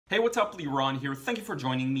Hey, what's up? Liron here. Thank you for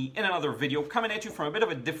joining me in another video, coming at you from a bit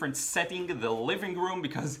of a different setting, the living room,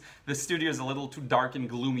 because the studio is a little too dark and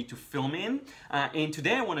gloomy to film in. And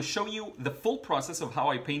today I want to show you the full process of how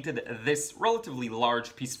I painted this relatively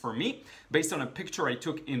large piece for me, based on a picture I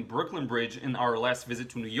took in Brooklyn Bridge in our last visit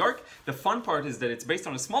to New York. The fun part is that it's based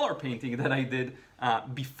on a smaller painting that I did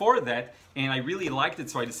before that, and I really liked it,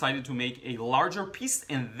 so I decided to make a larger piece,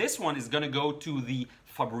 and this one is going to go to the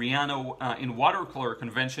Fabriano in Watercolor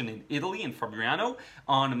convention in Italy, in Fabriano,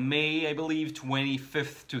 on May, I believe,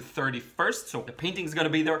 25th to 31st. So the painting's gonna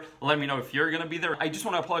be there. Let me know if you're gonna be there. I just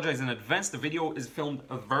want to apologize in advance. The video is filmed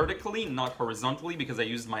vertically, not horizontally, because I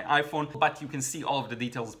used my iPhone, but you can see all of the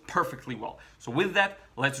details perfectly well. So with that,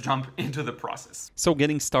 let's jump into the process. So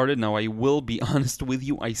getting started now, I will be honest with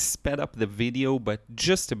you, I sped up the video, but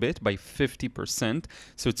just a bit, by 50%.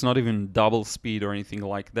 So it's not even double speed or anything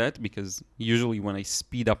like that, because usually when I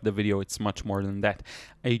speed up the video, it's much more than that.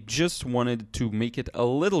 I just wanted to make it a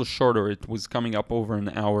little shorter. It was coming up over an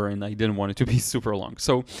hour and I didn't want it to be super long.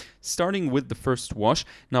 So starting with the first wash.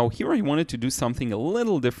 Now here I wanted to do something a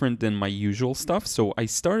little different than my usual stuff. So I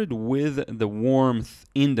started with the warmth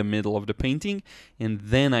in the middle of the painting, and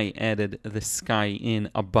then I added the sky in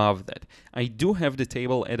above that. I do have the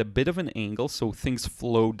table at a bit of an angle, so things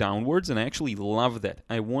flow downwards, and I actually love that.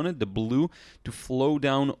 I wanted the blue to flow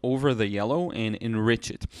down over the yellow and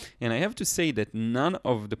enrich it. And I have to say that none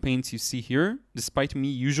of the paints you see here, despite me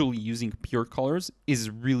usually using pure colors, is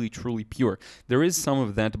really truly pure. There is some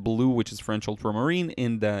of that blue, which is French ultramarine,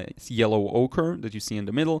 in the yellow ochre that you see in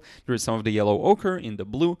the middle. There is some of the yellow ochre in the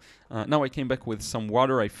blue. Now I came back with some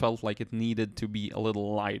water. I felt like it needed to be a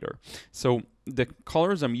little lighter. So the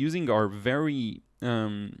colors I'm using are very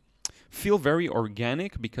feel very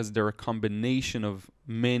organic, because they're a combination of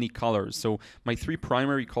many colors. So my three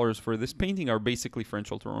primary colors for this painting are basically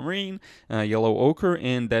French ultramarine, yellow ochre,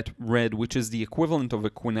 and that red, which is the equivalent of a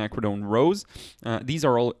Quinacridone Rose. These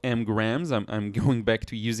are all M grams. I'm going back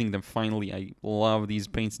to using them finally. I love these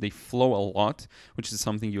paints. They flow a lot, which is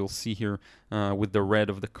something you'll see here with the red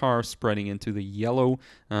of the car spreading into the yellow.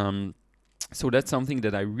 So that's something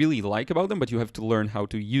that I really like about them, but you have to learn how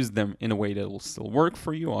to use them in a way that will still work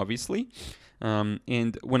for you, obviously.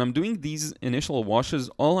 And when I'm doing these initial washes,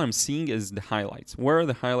 all I'm seeing is the highlights, where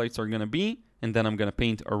the highlights are going to be, and then I'm going to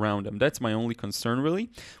paint around them. That's my only concern, really,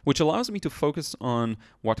 which allows me to focus on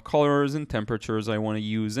what colors and temperatures I want to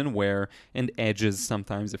use and where, and edges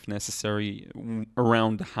sometimes, if necessary,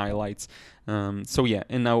 around the highlights. So yeah,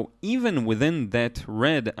 and now even within that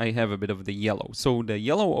red, I have a bit of the yellow. So the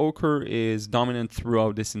yellow ochre is dominant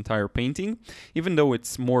throughout this entire painting, even though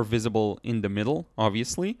it's more visible in the middle,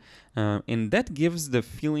 obviously. And that gives the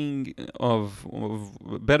feeling of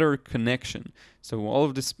better connection. So all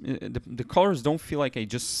of this, the colors don't feel like I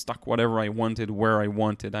just stuck whatever I wanted where I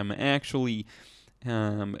wanted. I'm actually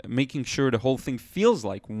making sure the whole thing feels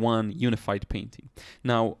like one unified painting.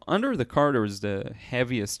 Now, under the car, there is the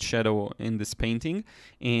heaviest shadow in this painting,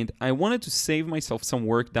 and I wanted to save myself some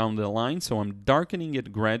work down the line, so I'm darkening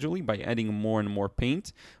it gradually by adding more and more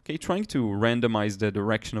paint. Okay, trying to randomize the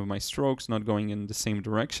direction of my strokes, not going in the same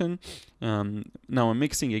direction. Now I'm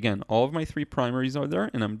mixing again. All of my three primaries are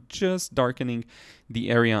there, and I'm just darkening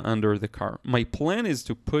the area under the car. My plan is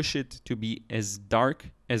to push it to be as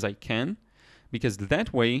dark as I can, because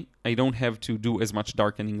that way I don't have to do as much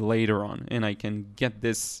darkening later on, and I can get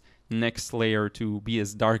this next layer to be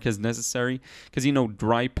as dark as necessary, because you know,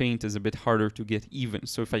 dry paint is a bit harder to get even.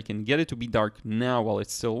 So if I can get it to be dark now while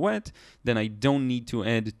it's still wet, then I don't need to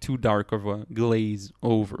add too dark of a glaze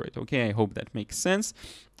over it. Okay, I hope that makes sense.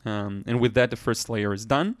 And with that, the first layer is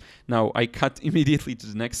done. Now I cut immediately to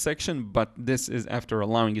the next section, but this is after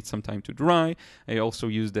allowing it some time to dry. I also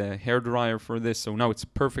used a hair dryer for this, so now it's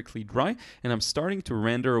perfectly dry, and I'm starting to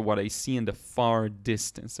render what I see in the far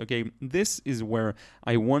distance. Okay, this is where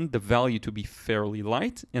I want the value to be fairly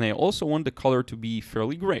light, and I also want the color to be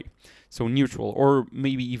fairly gray, so neutral, or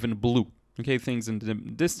maybe even blue. Okay, things in the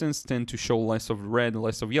distance tend to show less of red,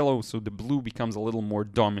 less of yellow, so the blue becomes a little more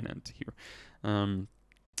dominant here.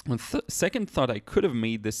 On second thought, I could have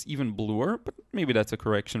made this even bluer, but maybe that's a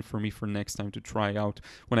correction for me for next time to try out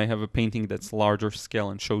when I have a painting that's larger scale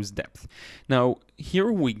and shows depth. Now,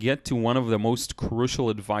 here we get to one of the most crucial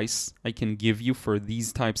advice I can give you for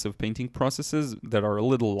these types of painting processes that are a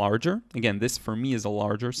little larger. Again, this for me is a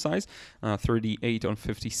larger size, 38 on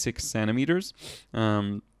 56 centimeters.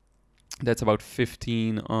 That's about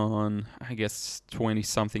 15 on, I guess,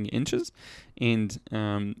 20-something inches. And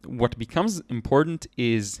what becomes important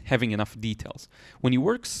is having enough details. When you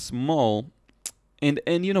work small,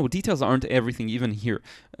 And you know, details aren't everything even here.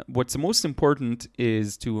 What's most important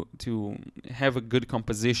is to have a good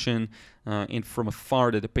composition, and from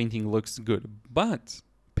afar that the painting looks good. But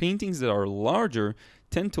paintings that are larger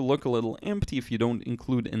tend to look a little empty if you don't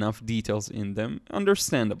include enough details in them,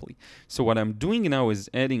 understandably. So what I'm doing now is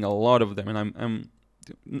adding a lot of them, and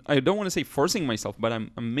I don't want to say forcing myself, but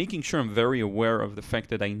I'm making sure I'm very aware of the fact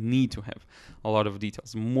that I need to have a lot of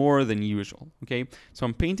details, more than usual, okay? So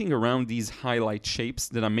I'm painting around these highlight shapes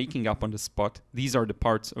that I'm making up on the spot. These are the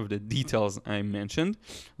parts of the details I mentioned.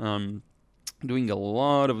 Doing a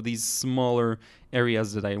lot of these smaller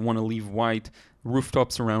areas that I want to leave white,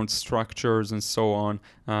 rooftops around structures and so on,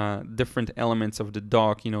 different elements of the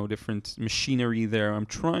dock, you know, different machinery there. I'm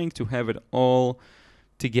trying to have it all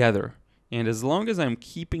together. And as long as I'm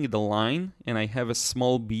keeping the line and I have a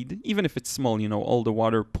small bead, even if it's small, you know, all the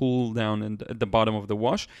water pool down and at the bottom of the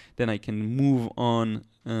wash, then I can move on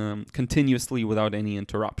continuously without any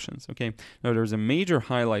interruptions, okay? Now there's a major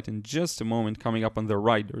highlight in just a moment coming up on the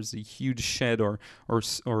right. There's a huge shed or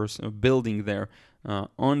a building there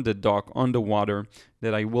on the dock, on the water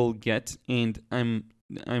that I will get, and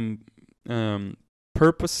I'm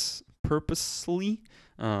purposely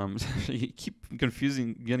you keep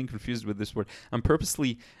getting confused with this word. I'm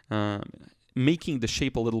purposely making the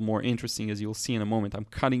shape a little more interesting, as you'll see in a moment. I'm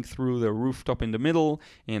cutting through the rooftop in the middle,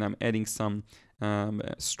 and I'm adding some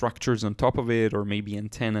structures on top of it, or maybe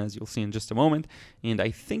antenna, as you'll see in just a moment. And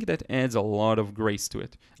I think that adds a lot of grace to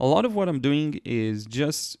it. A lot of what I'm doing is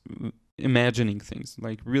just imagining things.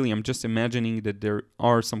 Like, really, I'm just imagining that there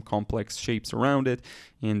are some complex shapes around it,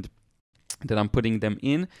 and that I'm putting them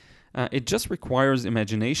in. It just requires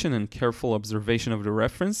imagination and careful observation of the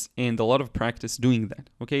reference, and a lot of practice doing that.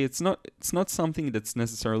 Okay, it's not something that's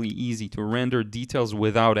necessarily easy to render details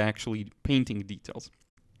without actually painting details.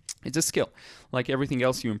 It's a skill. Like everything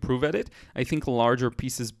else, you improve at it. I think larger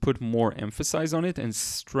pieces put more emphasis on it and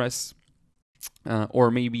stress, or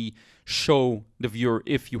maybe show the viewer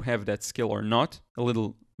if you have that skill or not, a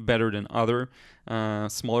little better than other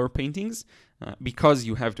smaller paintings. Because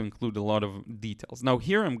you have to include a lot of details. Now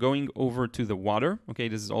here I'm going over to the water. Okay,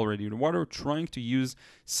 this is already the water, trying to use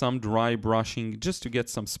some dry brushing just to get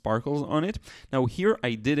some sparkles on it. Now here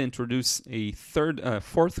I did introduce a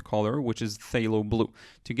fourth color, which is Phthalo Blue,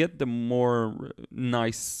 to get the more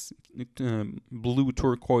nice blue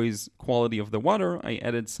turquoise quality of the water. I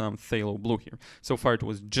added some Phthalo Blue here. So far it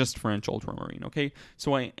was just French Ultramarine, okay?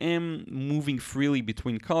 So I am moving freely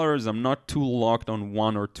between colors. I'm not too locked on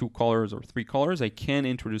one or two colors or three colors. I can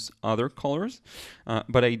introduce other colors,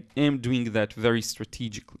 but I am doing that very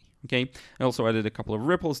strategically. Okay, I also added a couple of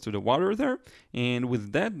ripples to the water there, and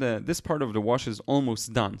with that, this part of the wash is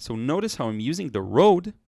almost done. So notice how I'm using the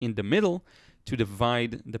road in the middle to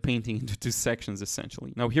divide the painting into two sections,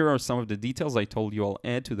 essentially. Now here are some of the details I told you I'll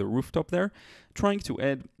add to the rooftop there, trying to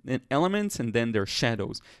add elements and then their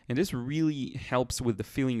shadows. And this really helps with the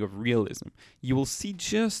feeling of realism. You will see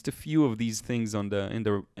just a few of these things in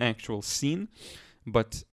the actual scene,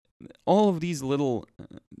 but all of these little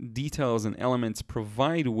details and elements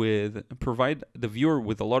provide the viewer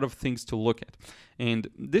with a lot of things to look at. And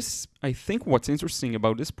this, I think what's interesting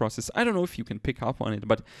about this process, I don't know if you can pick up on it,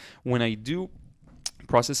 but when I do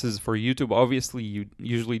processes for YouTube, obviously you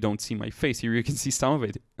usually don't see my face. Here you can see some of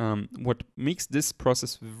it. What makes this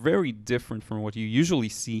process very different from what you usually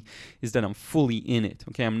see is that I'm fully in it.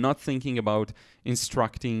 Okay, I'm not thinking about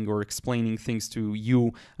instructing or explaining things to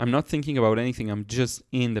you. I'm not thinking about anything. I'm just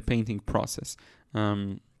in the painting process.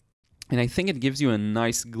 And I think it gives you a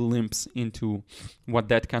nice glimpse into what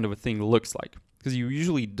that kind of a thing looks like, because you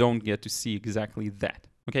usually don't get to see exactly that.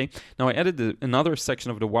 Okay, now I added another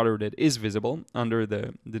section of the water that is visible under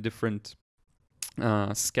the different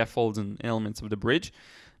scaffolds and elements of the bridge.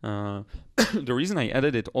 The reason I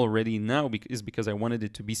added it already now is because I wanted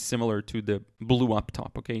it to be similar to the blue up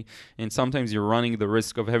top, okay? And sometimes you're running the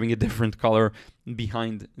risk of having a different color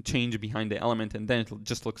change behind the element, and then it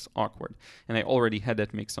just looks awkward. And I already had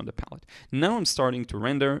that mix on the palette. Now I'm starting to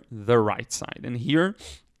render the right side, and here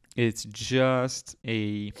it's just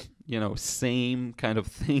a, same kind of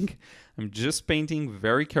thing. I'm just painting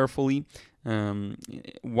very carefully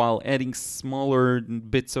while adding smaller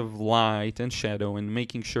bits of light and shadow and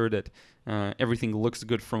making sure that everything looks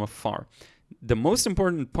good from afar. The most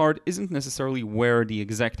important part isn't necessarily where the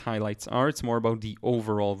exact highlights are. It's more about the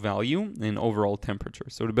overall value and overall temperature.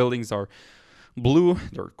 So the buildings are blue,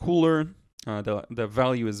 they're cooler. The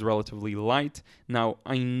value is relatively light. Now,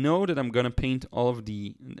 I know that I'm going to paint all of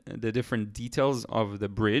the different details of the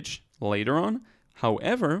bridge later on.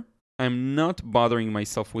 However, I'm not bothering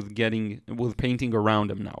myself with painting around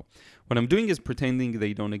them now. What I'm doing is pretending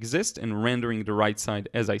they don't exist and rendering the right side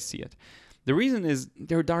as I see it. The reason is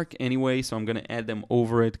they're dark anyway, so I'm going to add them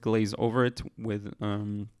over it, glaze over it with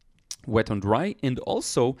wet on dry. And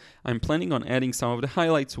also, I'm planning on adding some of the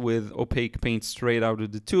highlights with opaque paint straight out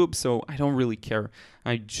of the tube, so I don't really care.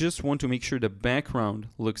 I just want to make sure the background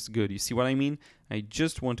looks good. You see what I mean? I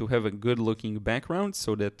just want to have a good looking background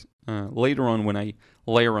so that later on when I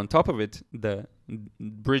layer on top of it the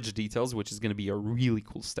bridge details, which is going to be a really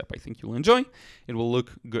cool step I think you'll enjoy, it will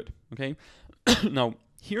look good, okay? Now,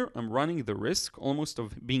 here I'm running the risk almost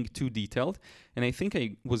of being too detailed, and I think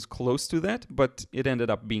I was close to that, but it ended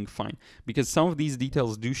up being fine because some of these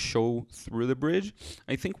details do show through the bridge.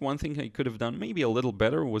 I think one thing I could have done maybe a little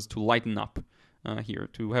better was to lighten up here,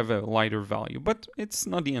 to have a lighter value, but it's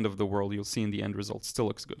not the end of the world. You'll see in the end result, still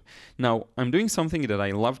looks good. Now, I'm doing something that I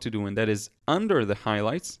love to do, and that is under the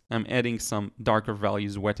highlights, I'm adding some darker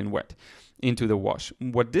values, wet and wet, into the wash.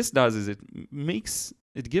 What this does is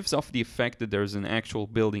it gives off the effect that there's an actual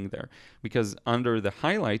building there, because under the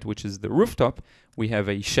highlight, which is the rooftop, we have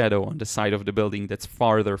a shadow on the side of the building that's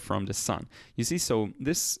farther from the sun. You see, so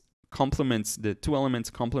this complements, the two elements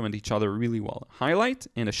complement each other really well. Highlight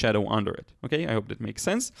and a shadow under it. Okay, I hope that makes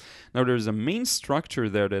sense. Now there's a main structure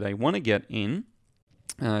there that I want to get in,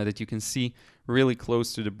 that you can see really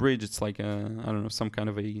close to the bridge. It's like a, I don't know, some kind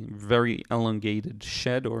of a very elongated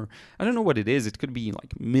shed, or I don't know what it is. It could be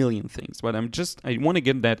like a million things, but I want to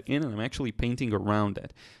get that in, and I'm actually painting around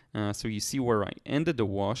that. So you see where I ended the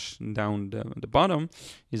wash down the bottom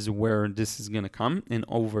is where this is going to come, and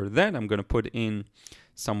over that I'm going to put in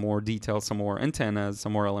some more details, some more antennas,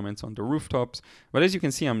 some more elements on the rooftops. But as you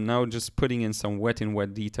can see, I'm now just putting in some wet and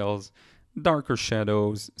wet details, darker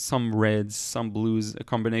shadows, some reds, some blues, a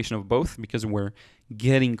combination of both, because we're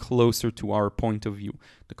getting closer to our point of view.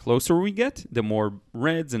 The closer we get, the more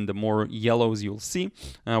reds and the more yellows you'll see,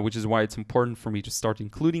 which is why it's important for me to start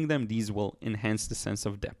including them. These will enhance the sense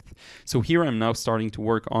of depth. So here I'm now starting to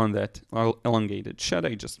work on that elongated shed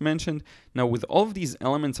I just mentioned. Now with all of these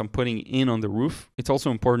elements I'm putting in on the roof, it's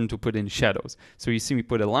also important to put in shadows. So you see me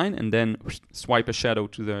put a line and then swipe a shadow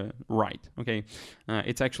to the right, okay?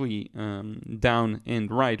 It's actually down and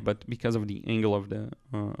right, but because of the angle of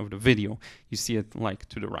the video, you see it like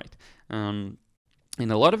to the right. And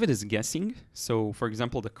a lot of it is guessing. So for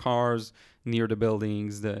example, the cars near the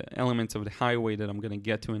buildings, the elements of the highway that I'm going to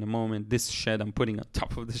get to in a moment, this shed I'm putting on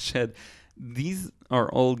top of the shed, these are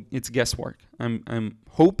all, it's guesswork. I'm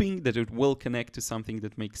hoping that it will connect to something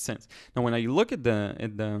that makes sense. Now when I look at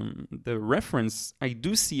the reference, I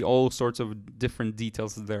do see all sorts of different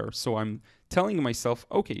details there. So I'm telling myself,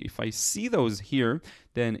 okay, if I see those here,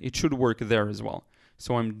 then it should work there as well.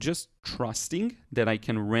 So I'm just trusting that I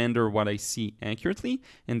can render what I see accurately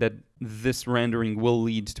and that this rendering will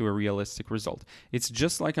lead to a realistic result. It's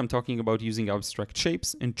just like I'm talking about using abstract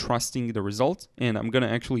shapes and trusting the result. And I'm going to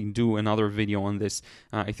actually do another video on this.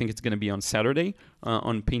 I think it's going to be on Saturday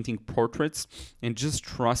on painting portraits and just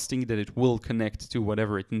trusting that it will connect to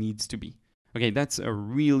whatever it needs to be. Okay, that's a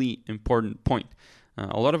really important point.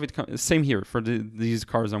 A lot of it, same here for these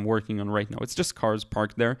cars I'm working on right now. It's just cars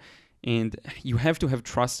parked there. And you have to have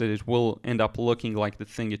trust that it will end up looking like the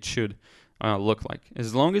thing it should look like.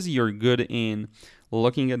 As long as you're good in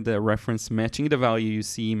looking at the reference, matching the value you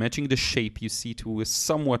see, matching the shape you see to a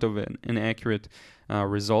somewhat of an accurate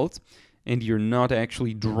result, and you're not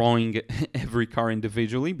actually drawing every car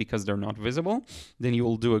individually because they're not visible, then you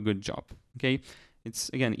will do a good job. Okay? It's,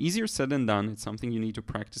 again, easier said than done. It's something you need to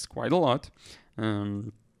practice quite a lot.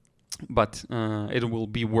 But it will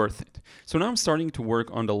be worth it. So now I'm starting to work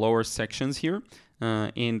on the lower sections here,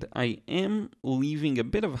 and I am leaving a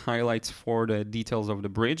bit of highlights for the details of the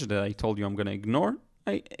bridge that I told you I'm going to ignore.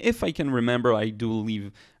 If I can remember, I do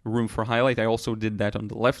leave room for highlight. I also did that on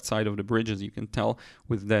the left side of the bridge, as you can tell,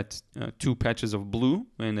 with that two patches of blue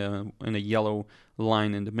and a yellow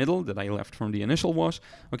line in the middle that I left from the initial wash.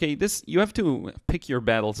 Okay, this, you have to pick your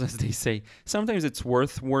battles, as they say. Sometimes it's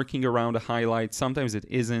worth working around a highlight, sometimes it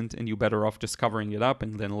isn't, and you're better off just covering it up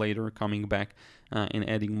and then later coming back and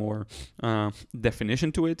adding more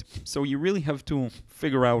definition to it. So you really have to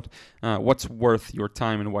figure out what's worth your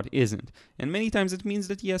time and what isn't. And many times it means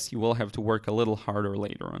that, yes, you will have to work a little harder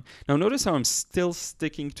later on. Now notice how I'm still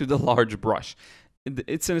sticking to the large brush.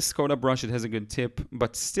 It's a Skoda brush, it has a good tip,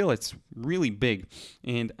 but still it's really big.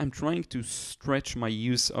 And I'm trying to stretch my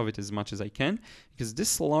use of it as much as I can, because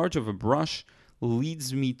this large of a brush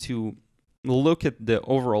leads me to look at the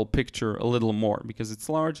overall picture a little more. Because it's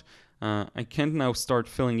large, I can't now start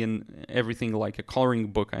filling in everything like a coloring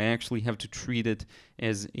book. I actually have to treat it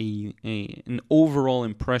as an overall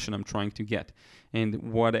impression I'm trying to get.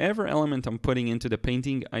 And whatever element I'm putting into the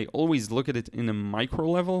painting, I always look at it in a micro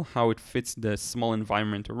level, how it fits the small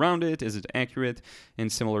environment around it, is it accurate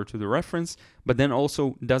and similar to the reference, but then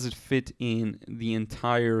also does it fit in the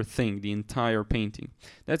entire thing, the entire painting.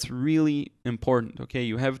 That's really important, okay?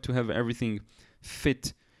 You have to have everything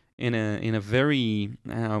fit in a very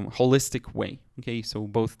holistic way, okay? So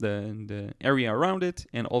both the area around it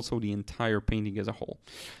and also the entire painting as a whole.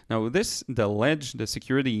 Now the ledge, the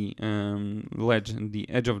security ledge and the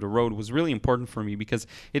edge of the road was really important for me because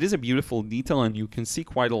it is a beautiful detail and you can see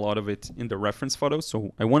quite a lot of it in the reference photo.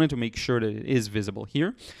 So I wanted to make sure that it is visible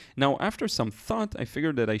here. Now after some thought, I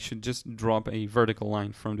figured that I should just drop a vertical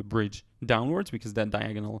line from the bridge downwards because that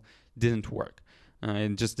diagonal didn't work.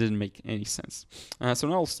 It just didn't make any sense. So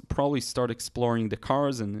now I'll probably start exploring the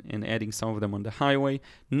cars and adding some of them on the highway.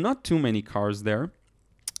 Not too many cars there.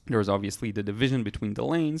 There's obviously the division between the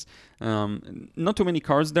lanes. Not too many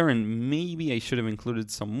cars there, and maybe I should have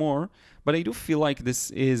included some more. But I do feel like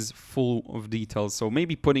this is full of details, so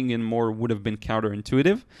maybe putting in more would have been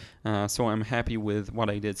counterintuitive. So I'm happy with what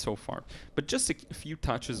I did so far. But just a few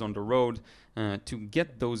touches on the road to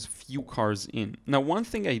get those few cars in. Now, one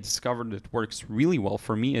thing I discovered that works really well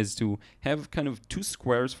for me is to have kind of two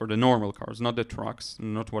squares for the normal cars, not the trucks,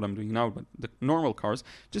 not what I'm doing now, but the normal cars,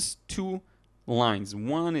 just two lines.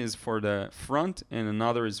 One is for the front and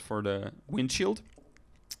another is for the windshield,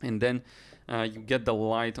 and then you get the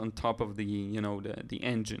light on top of the the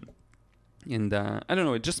engine, and I don't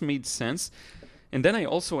know, it just made sense. And then I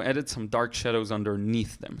also added some dark shadows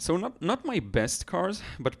underneath them. So not my best cars,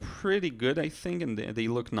 but pretty good, I think, and they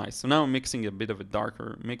look nice. So now I'm mixing a bit of a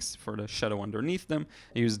darker mix for the shadow underneath them.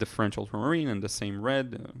 I use the French Ultramarine and the same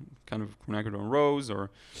red, kind of Quinacridone Rose or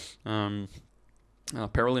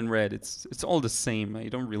Perylene Red. It's all the same. I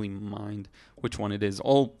don't really mind which one it is.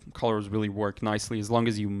 All colors really work nicely as long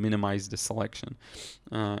as you minimize the selection.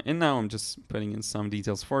 And now I'm just putting in some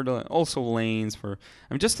details for the also lanes.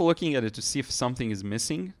 I'm just looking at it to see if something is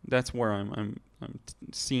missing. That's where I'm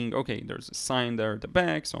seeing, okay, there's a sign there at the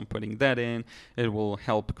back, so I'm putting that in. It will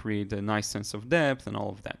help create a nice sense of depth and all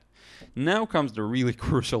of that. Now comes the really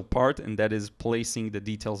crucial part, and that is placing the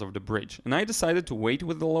details of the bridge. And I decided to wait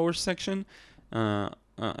with the lower section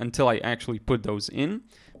until I actually put those in,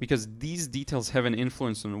 because these details have an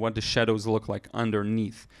influence on what the shadows look like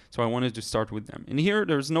underneath. So I wanted to start with them. And here,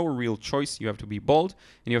 there's no real choice. You have to be bold,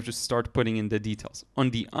 and you have to start putting in the details.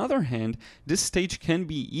 On the other hand, this stage can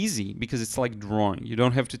be easy because it's like drawing. You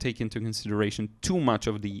don't have to take into consideration too much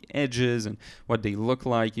of the edges and what they look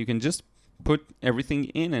like. You can just put everything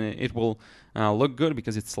in and it will look good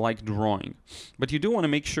because it's like drawing. But you do want to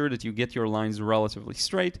make sure that you get your lines relatively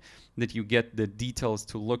straight, that you get the details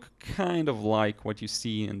to look kind of like what you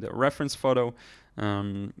see in the reference photo,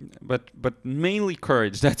 but mainly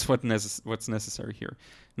courage. That's what's necessary here.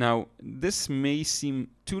 Now, this may seem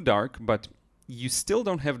too dark, but you still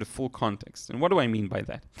don't have the full context. And what do I mean by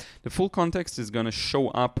that? The full context is going to show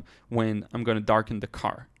up when I'm going to darken the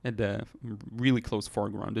car at the really close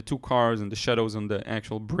foreground. The two cars and the shadows on the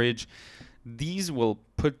actual bridge. These will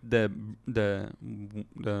put the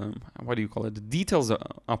what do you call it? The details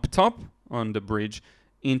up top on the bridge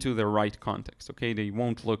into the right context. Okay, they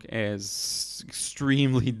won't look as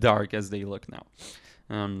extremely dark as they look now.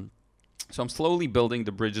 So I'm slowly building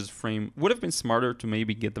the bridge's frame. Would have been smarter to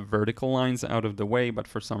maybe get the vertical lines out of the way, but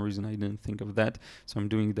for some reason I didn't think of that. So I'm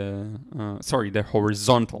doing the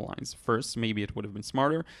horizontal lines first. Maybe it would have been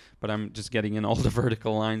smarter, but I'm just getting in all the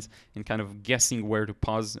vertical lines and kind of guessing where to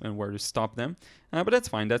pause and where to stop them. But that's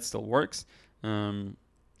fine, that still works. And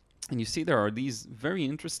you see there are these very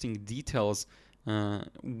interesting details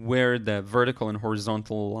where the vertical and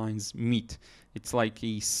horizontal lines meet. It's like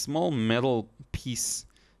a small metal piece,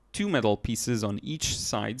 two metal pieces on each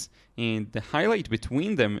sides, and the highlight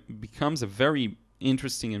between them becomes a very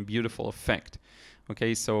interesting and beautiful effect.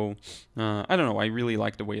 Okay, so I don't know, I really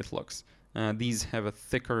like the way it looks. These have a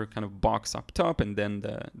thicker kind of box up top and then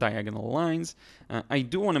the diagonal lines. I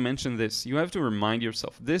do want to mention this. You have to remind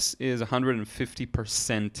yourself, this is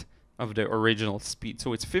 150% of the original speed,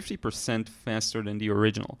 so it's 50% faster than the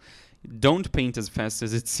original. Don't paint as fast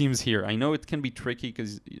as it seems here. I know it can be tricky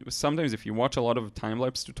because sometimes if you watch a lot of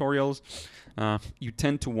time-lapse tutorials, you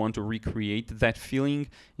tend to want to recreate that feeling,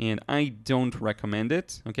 and I don't recommend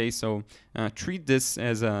it. Okay, so treat this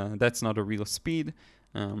as that's not a real speed.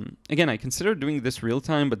 Again, I considered doing this real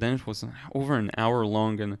time, but then it was over an hour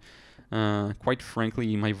long, and Quite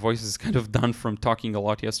frankly, my voice is kind of done from talking a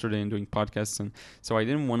lot yesterday and doing podcasts, and so I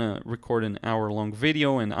didn't want to record an hour-long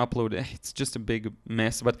video and upload it. It's just a big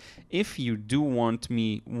mess. But if you do want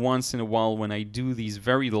me once in a while when I do these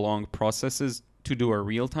very long processes to do a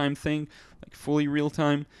real-time thing, like fully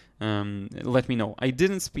real-time, let me know. I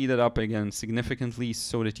didn't speed it up again significantly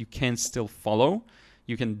so that you can still follow.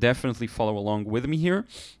 You can definitely follow along with me here.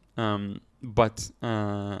 But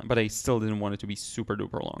I still didn't want it to be super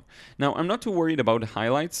duper long. Now, I'm not too worried about the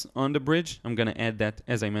highlights on the bridge. I'm going to add that,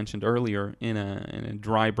 as I mentioned earlier, in a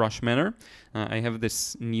dry brush manner. I have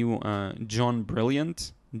this new John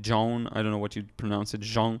Brilliant, John, I don't know what you'd pronounce it,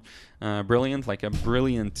 Jean Brilliant, like a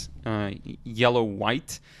brilliant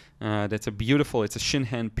yellow-white. That's a beautiful, it's a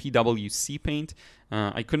Shinhan PWC paint.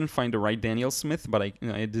 I couldn't find the right Daniel Smith, but I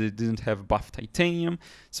didn't have buff titanium,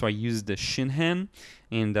 so I used the Shinhan,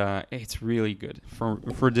 and it's really good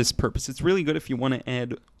for this purpose. It's really good if you want to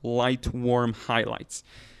add light, warm highlights.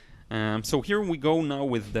 So here we go now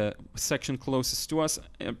with the section closest to us.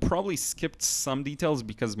 I probably skipped some details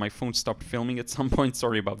because my phone stopped filming at some point.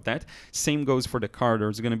 Sorry about that. Same goes for the car.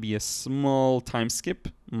 There's going to be a small time skip.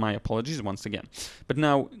 My apologies once again. But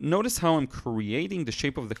now notice how I'm creating the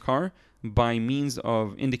shape of the car by means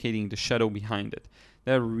of indicating the shadow behind it.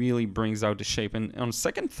 That really brings out the shape. And on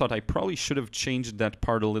second thought, I probably should have changed that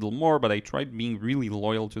part a little more, but I tried being really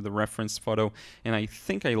loyal to the reference photo, and I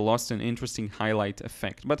think I lost an interesting highlight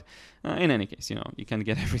effect. But in any case, you can't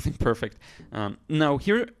get everything perfect. Now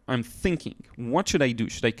here I'm thinking, what should I do?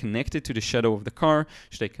 Should I connect it to the shadow of the car?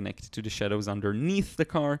 Should I connect it to the shadows underneath the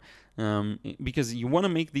car? Because you want to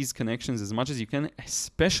make these connections as much as you can,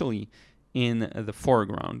 especially in the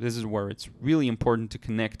foreground. This is where it's really important to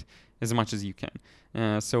connect as much as you can.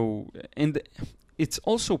 And it's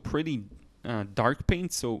also pretty dark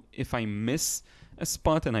paint, so if I miss a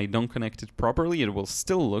spot and I don't connect it properly, it will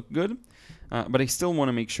still look good, but I still want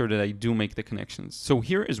to make sure that I do make the connections. So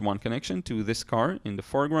here is one connection to this car in the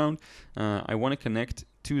foreground. I want to connect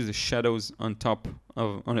to the shadows on top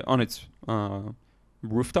of on its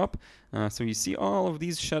rooftop. So you see all of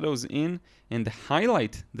these shadows in, and the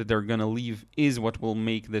highlight that they're gonna leave is what will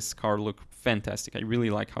make this car look fantastic. I really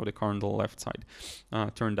like how the car on the left side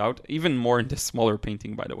turned out, even more in the smaller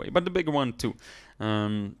painting, by the way, but the bigger one too.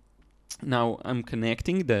 Now I'm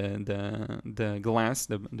connecting the glass,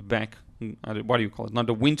 the back, what do you call it? Not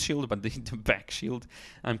the windshield, but the back shield.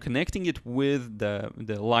 I'm connecting it with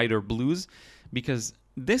the lighter blues, because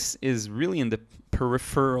this is really in the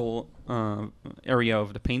peripheral area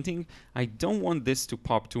of the painting. I don't want this to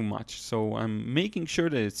pop too much, so I'm making sure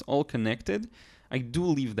that it's all connected. I do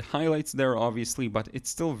leave the highlights there, obviously, but it's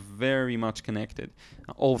still very much connected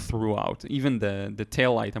all throughout. Even the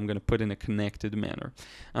tail light I'm going to put in a connected manner.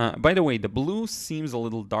 By the way, the blue seems a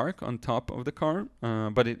little dark on top of the car,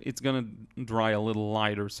 but it's going to dry a little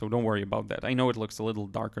lighter, so don't worry about that. I know it looks a little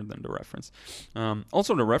darker than the reference.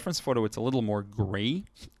 Also, the reference photo, it's a little more gray.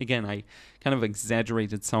 Again, I kind of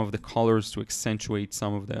exaggerated some of the colors to accentuate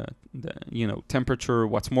some of the temperature,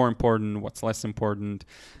 what's more important, what's less important.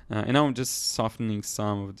 And now I'm just softening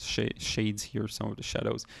some of the shades here, some of the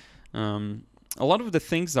shadows. A lot of the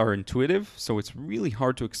things are intuitive, so it's really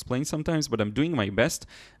hard to explain sometimes, but I'm doing my best.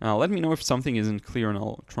 Let me know if something isn't clear, and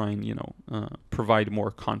I'll try and, provide more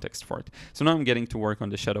context for it. So now I'm getting to work on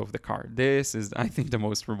the shadow of the car. This is, I think, the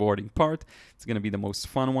most rewarding part. It's going to be the most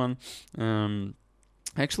fun one.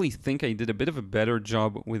 I actually think I did a bit of a better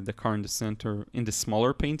job with the car in the center in the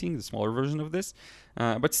smaller painting, the smaller version of this,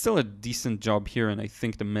 but still a decent job here, and I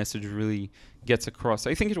think the message really gets across.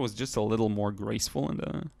 I think it was just a little more graceful in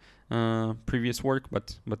the previous work,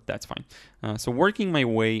 but that's fine. So working my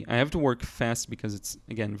way, I have to work fast because it's,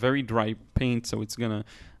 again, very dry paint, so it's gonna,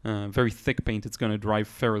 very thick paint, it's gonna dry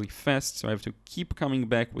fairly fast, so I have to keep coming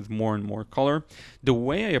back with more and more color. The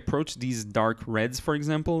way I approach these dark reds, for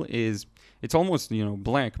example, is it's almost,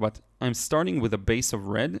 black, but I'm starting with a base of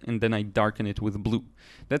red and then I darken it with blue.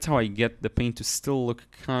 That's how I get the paint to still look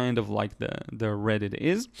kind of like the red it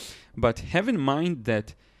is. But have in mind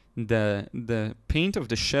that the paint of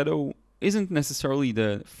the shadow isn't necessarily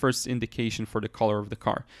the first indication for the color of the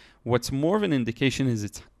car. What's more of an indication is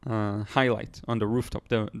its highlight on the rooftop.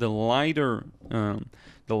 The lighter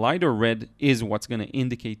red is what's going to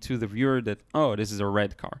indicate to the viewer that, oh, this is a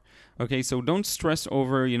red car. Okay, so don't stress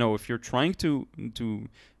over, if you're trying to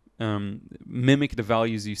mimic the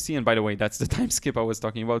values you see. And by the way, that's the time skip I was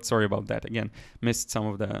talking about. Sorry about that. Again, missed some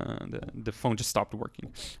of the phone just stopped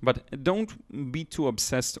working. But don't be too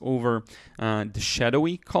obsessed over the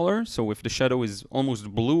shadowy color. So if the shadow is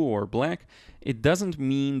almost blue or black, it doesn't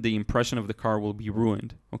mean the impression of the car will be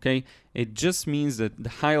ruined, okay? It just means that the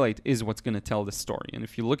highlight is what's going to tell the story. And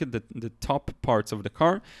if you look at the top parts of the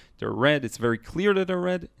car, they're red. It's very clear that they're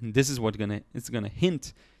red, and this is what it's going to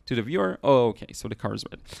hint to the viewer, oh, okay, so the car is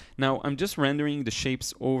red. Now, I'm just rendering the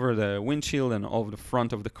shapes over the windshield and over the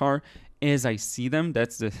front of the car as I see them.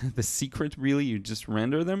 That's the secret, really. You just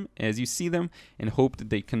render them as you see them and hope that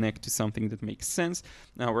they connect to something that makes sense.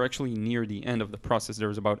 Now, we're actually near the end of the process.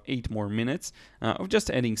 There's about 8 more minutes of just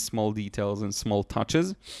adding small details and small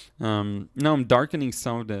touches. Now, I'm darkening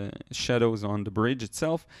some of the shadows on the bridge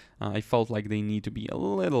itself. I felt like they need to be a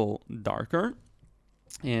little darker.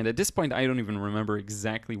 And at this point, I don't even remember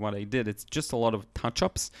exactly what I did. It's just a lot of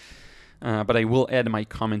touch-ups. But I will add my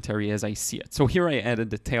commentary as I see it. So here I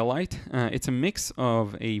added the taillight. It's a mix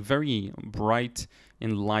of a very bright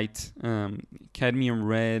and light cadmium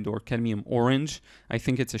red or cadmium orange. I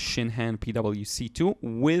think it's a Shinhan PWC2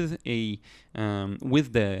 with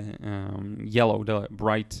the yellow, the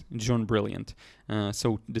bright June Brilliant.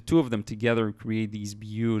 So the two of them together create these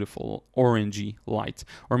beautiful orangey lights.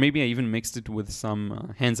 Or maybe I even mixed it with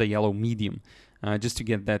some Hansa Yellow Medium. Just to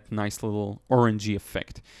get that nice little orangey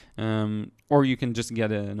effect. Or you can just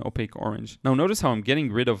get an opaque orange. Now notice how I'm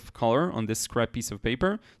getting rid of color on this scrap piece of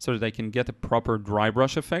paper so that I can get a proper dry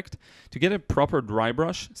brush effect. To get a proper dry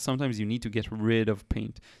brush, sometimes you need to get rid of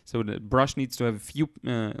paint. So the brush needs to have a few,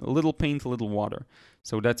 little paint, a little water.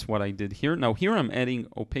 So that's what I did here. Now here I'm adding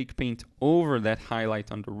opaque paint over that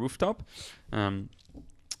highlight on the rooftop.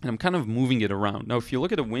 And I'm kind of moving it around. Now, if you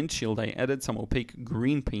look at the windshield, I added some opaque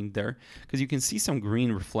green paint there because you can see some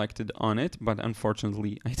green reflected on it, but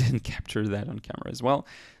unfortunately, I didn't capture that on camera as well.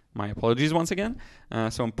 My apologies once again.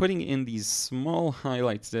 So I'm putting in these small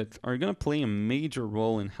highlights that are going to play a major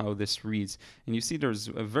role in how this reads. And you see there's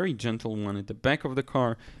a very gentle one at the back of the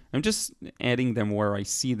car. I'm just adding them where I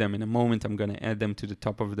see them. In a moment, I'm going to add them to the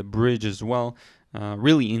top of the bridge as well,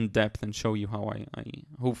 really in depth, and show you how I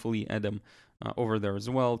hopefully add them over there as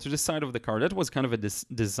well. To the side of the car, that was kind of a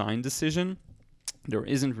design decision. There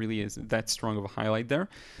isn't really that strong of a highlight there,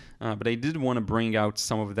 but I did want to bring out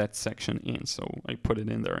some of that section in, so I put it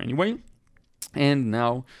in there anyway. And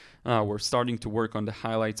now we're starting to work on the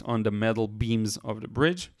highlights on the metal beams of the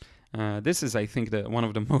bridge. This is, I think, one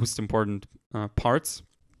of the most important parts.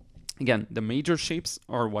 Again, the major shapes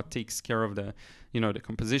are what takes care of the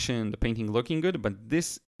composition, the painting looking good, but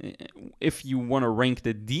this, if you want to rank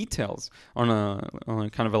the details on a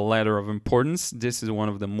kind of a ladder of importance, this is one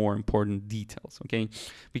of the more important details, okay?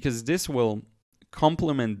 Because this will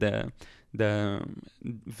complement the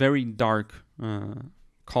very dark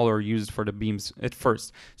color used for the beams at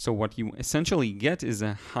first. So what you essentially get is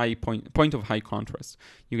a high point of high contrast.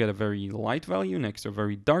 You get a very light value next to a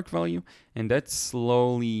very dark value, and that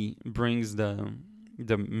slowly brings the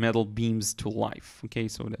metal beams to life. Okay,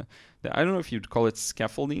 so I don't know if you'd call it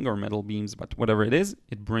scaffolding or metal beams, but whatever it is,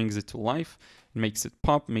 it brings it to life. It makes it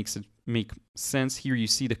pop, makes it make sense. Here you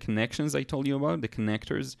see the connections I told you about, the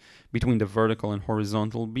connectors between the vertical and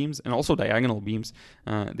horizontal beams, and also diagonal beams.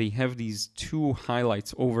 They have these two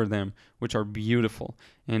highlights over them, which are beautiful.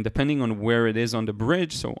 And depending on where it is on the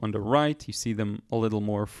bridge, so on the right, you see them a little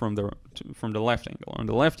more from the left angle. On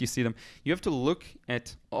the left, you see them. You have to look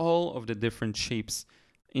at all of the different shapes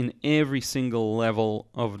in every single level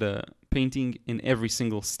of the painting, in every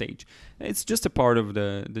single stage. It's just a part of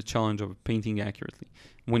the challenge of painting accurately.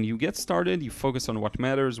 When you get started, you focus on what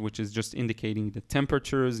matters, which is just indicating the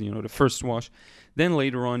temperatures, the first wash. Then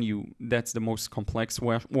later on, that's the most complex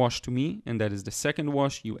wash to me, and that is the second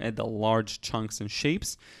wash. You add the large chunks and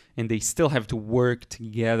shapes, and they still have to work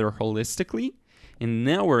together holistically. And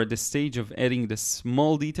now we're at the stage of adding the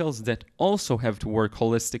small details that also have to work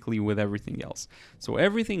holistically with everything else. So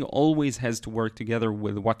everything always has to work together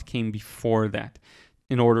with what came before that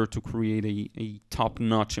in order to create a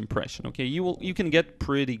top-notch impression. Okay, you can get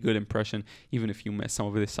pretty good impression even if you mess some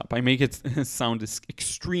of this up. I make it sound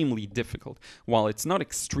extremely difficult. While it's not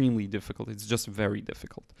extremely difficult, it's just very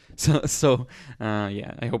difficult. So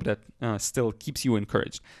yeah, I hope that still keeps you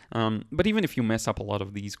encouraged. But even if you mess up a lot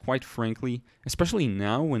of these, quite frankly, especially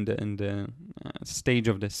now in the stage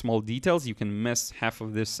of the small details, you can mess half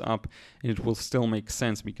of this up and it will still make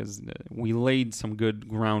sense because we laid some good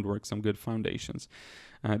groundwork, some good foundations.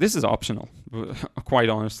 This is optional, quite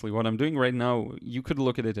honestly. What I'm doing right now, you could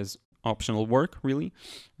look at it as optional work, really.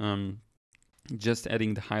 Just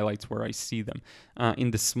adding the highlights where I see them.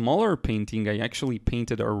 In the smaller painting, I actually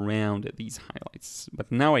painted around these highlights.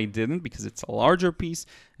 But now I didn't because it's a larger piece.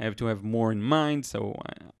 I have to have more in mind, so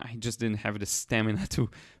I just didn't have the stamina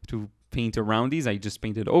to paint around these. I just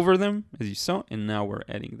painted over them, as you saw, and now we're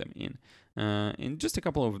adding them in. And just a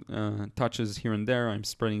couple of touches here and there. I'm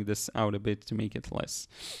spreading this out a bit to make it less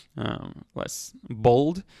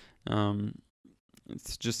bold.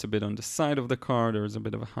 It's just a bit on the side of the car. There's a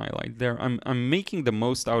bit of a highlight there. I'm making the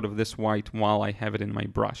most out of this white while I have it in my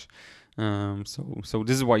brush. So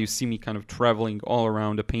this is why you see me kind of traveling all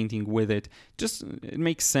around the painting with it. Just, it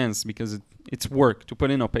makes sense because it's work. To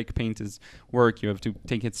put in opaque paint is work. You have to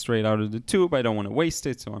take it straight out of the tube. I don't want to waste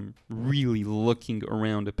it, so I'm really looking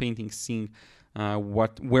around the painting, seeing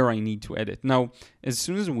where I need to edit. Now, as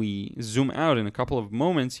soon as we zoom out in a couple of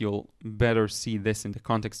moments, you'll better see this in the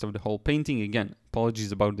context of the whole painting. Again,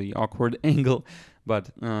 apologies about the awkward angle, but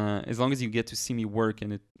as long as you get to see me work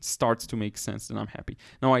and it starts to make sense, then I'm happy.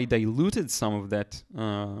 Now, I diluted some of that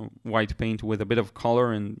white paint with a bit of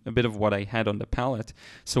color and a bit of what I had on the palette.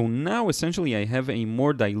 So now, essentially, I have a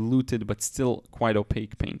more diluted but still quite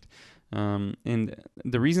opaque paint. And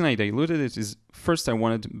the reason I diluted it is, first, I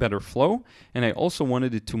wanted better flow, and I also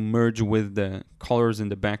wanted it to merge with the colors in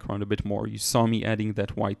the background a bit more. You saw me adding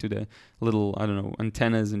that white to the little, I don't know,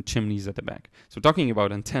 antennas and chimneys at the back. So talking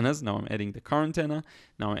about antennas, now I'm adding the car antenna,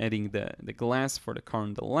 now I'm adding the glass for the car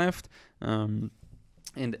on the left. And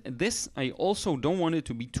this, I also don't want it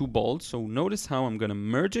to be too bold, so notice how I'm going to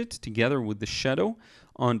merge it together with the shadow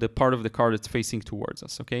on the part of the car that's facing towards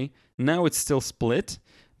us, okay? Now it's still split,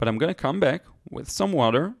 but I'm going to come back with some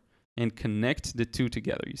water and connect the two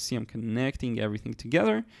together. You see, I'm connecting everything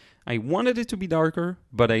together. I wanted it to be darker,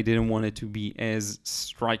 but I didn't want it to be as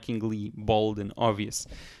strikingly bold and obvious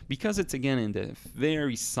because it's, again, in the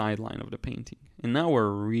very sideline of the painting. And now we're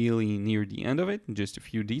really near the end of it, just a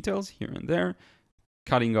few details here and there,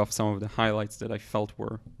 cutting off some of the highlights that I felt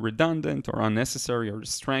were redundant or unnecessary or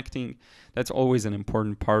distracting. That's always an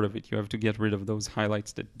important part of it. You have to get rid of those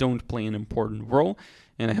highlights that don't play an important role.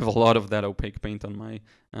 And I have a lot of that opaque paint on my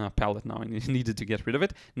palette now, and I needed to get rid of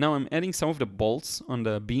it. Now I'm adding some of the bolts on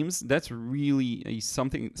the beams. That's really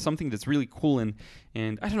something that's really cool, and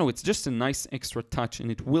I don't know, it's just a nice extra touch,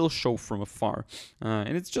 and it will show from afar.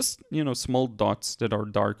 And it's just, you know, small dots that are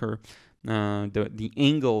darker. The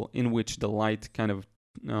angle in which the light kind of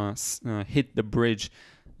hit the bridge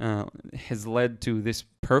has led to this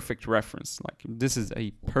perfect reference. Like, this is a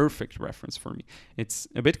perfect reference for me. It's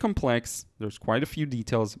a bit complex, there's quite a few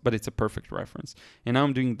details, but it's a perfect reference. And now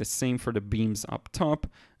I'm doing the same for the beams up top.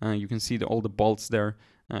 You can see all the bolts there.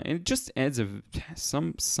 And it just adds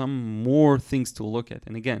some more things to look at.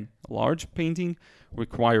 And again, a large painting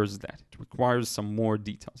requires that. It requires some more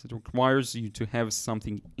details. It requires you to have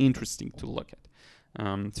something interesting to look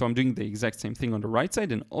at. So I'm doing the exact same thing on the right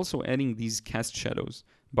side and also adding these cast shadows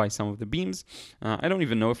by some of the beams. I don't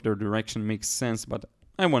even know if their direction makes sense, but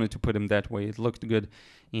I wanted to put them that way. It looked good.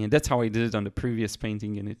 And that's how I did it on the previous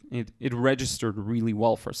painting, and it registered really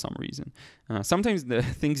well for some reason. Sometimes the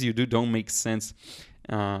things you do don't make sense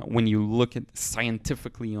when you look at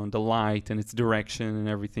scientifically on the light and its direction and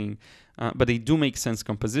everything, but they do make sense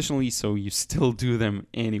compositionally, so you still do them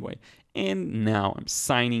anyway. And now I'm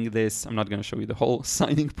signing this. I'm not going to show you the whole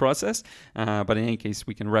signing process, but in any case,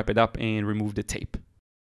 we can wrap it up and remove the tape.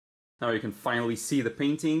 Now you can finally see the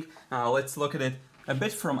painting. Let's look at it a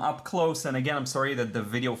bit from up close, and again, I'm sorry that the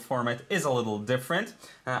video format is a little different.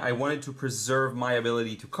 I wanted to preserve my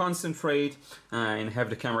ability to concentrate and have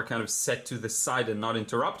the camera kind of set to the side and not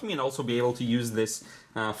interrupt me, and also be able to use this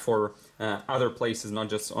for other places, not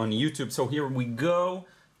just on YouTube. So here we go,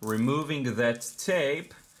 removing that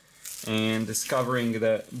tape and discovering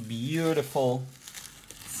the beautiful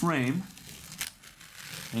frame.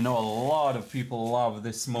 I know a lot of people love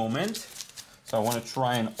this moment, so I want to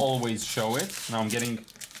try and always show it. Now I'm getting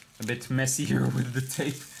a bit messy here with the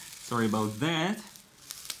tape. Sorry about that.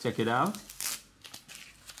 Check it out.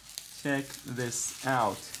 Check this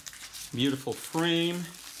out. Beautiful frame.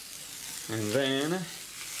 And then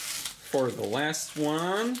for the last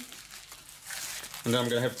one, and then I'm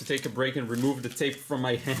gonna have to take a break and remove the tape from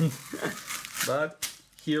my hand. But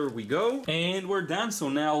here we go. And we're done. So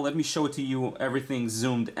now let me show it to you, everything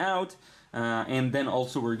zoomed out. And then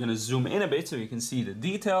also we're gonna zoom in a bit so you can see the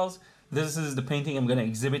details. This is the painting I'm gonna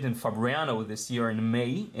exhibit in Fabriano this year in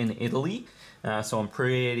May in Italy. So I'm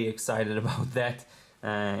pretty excited about that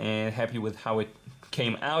and happy with how it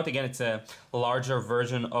came out. Again, it's a larger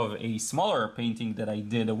version of a smaller painting that I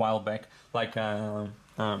did a while back, like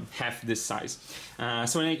half this size.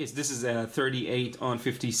 So in any case, this is 38 on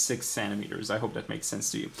 56 centimeters. I hope that makes sense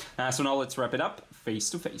to you. So now let's wrap it up face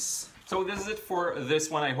to face. So this is it for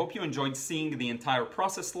this one. I hope you enjoyed seeing the entire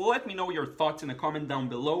process. Let me know your thoughts in a comment down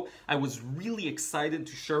below. I was really excited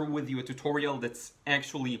to share with you a tutorial that's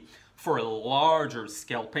actually for a larger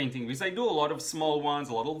scale painting, because I do a lot of small ones,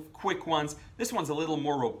 a lot of quick ones. This one's a little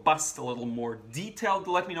more robust, a little more detailed.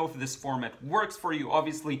 Let me know if this format works for you.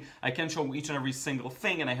 Obviously, I can show each and every single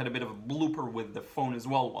thing, and I had a bit of a blooper with the phone as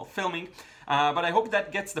well while filming. But I hope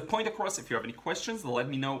that gets the point across. If you have any questions, let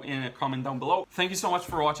me know in a comment down below. Thank you so much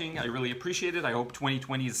for watching. I really appreciate it. I hope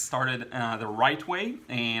 2020 has started the right way,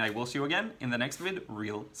 and I will see you again in the next vid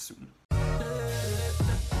real soon.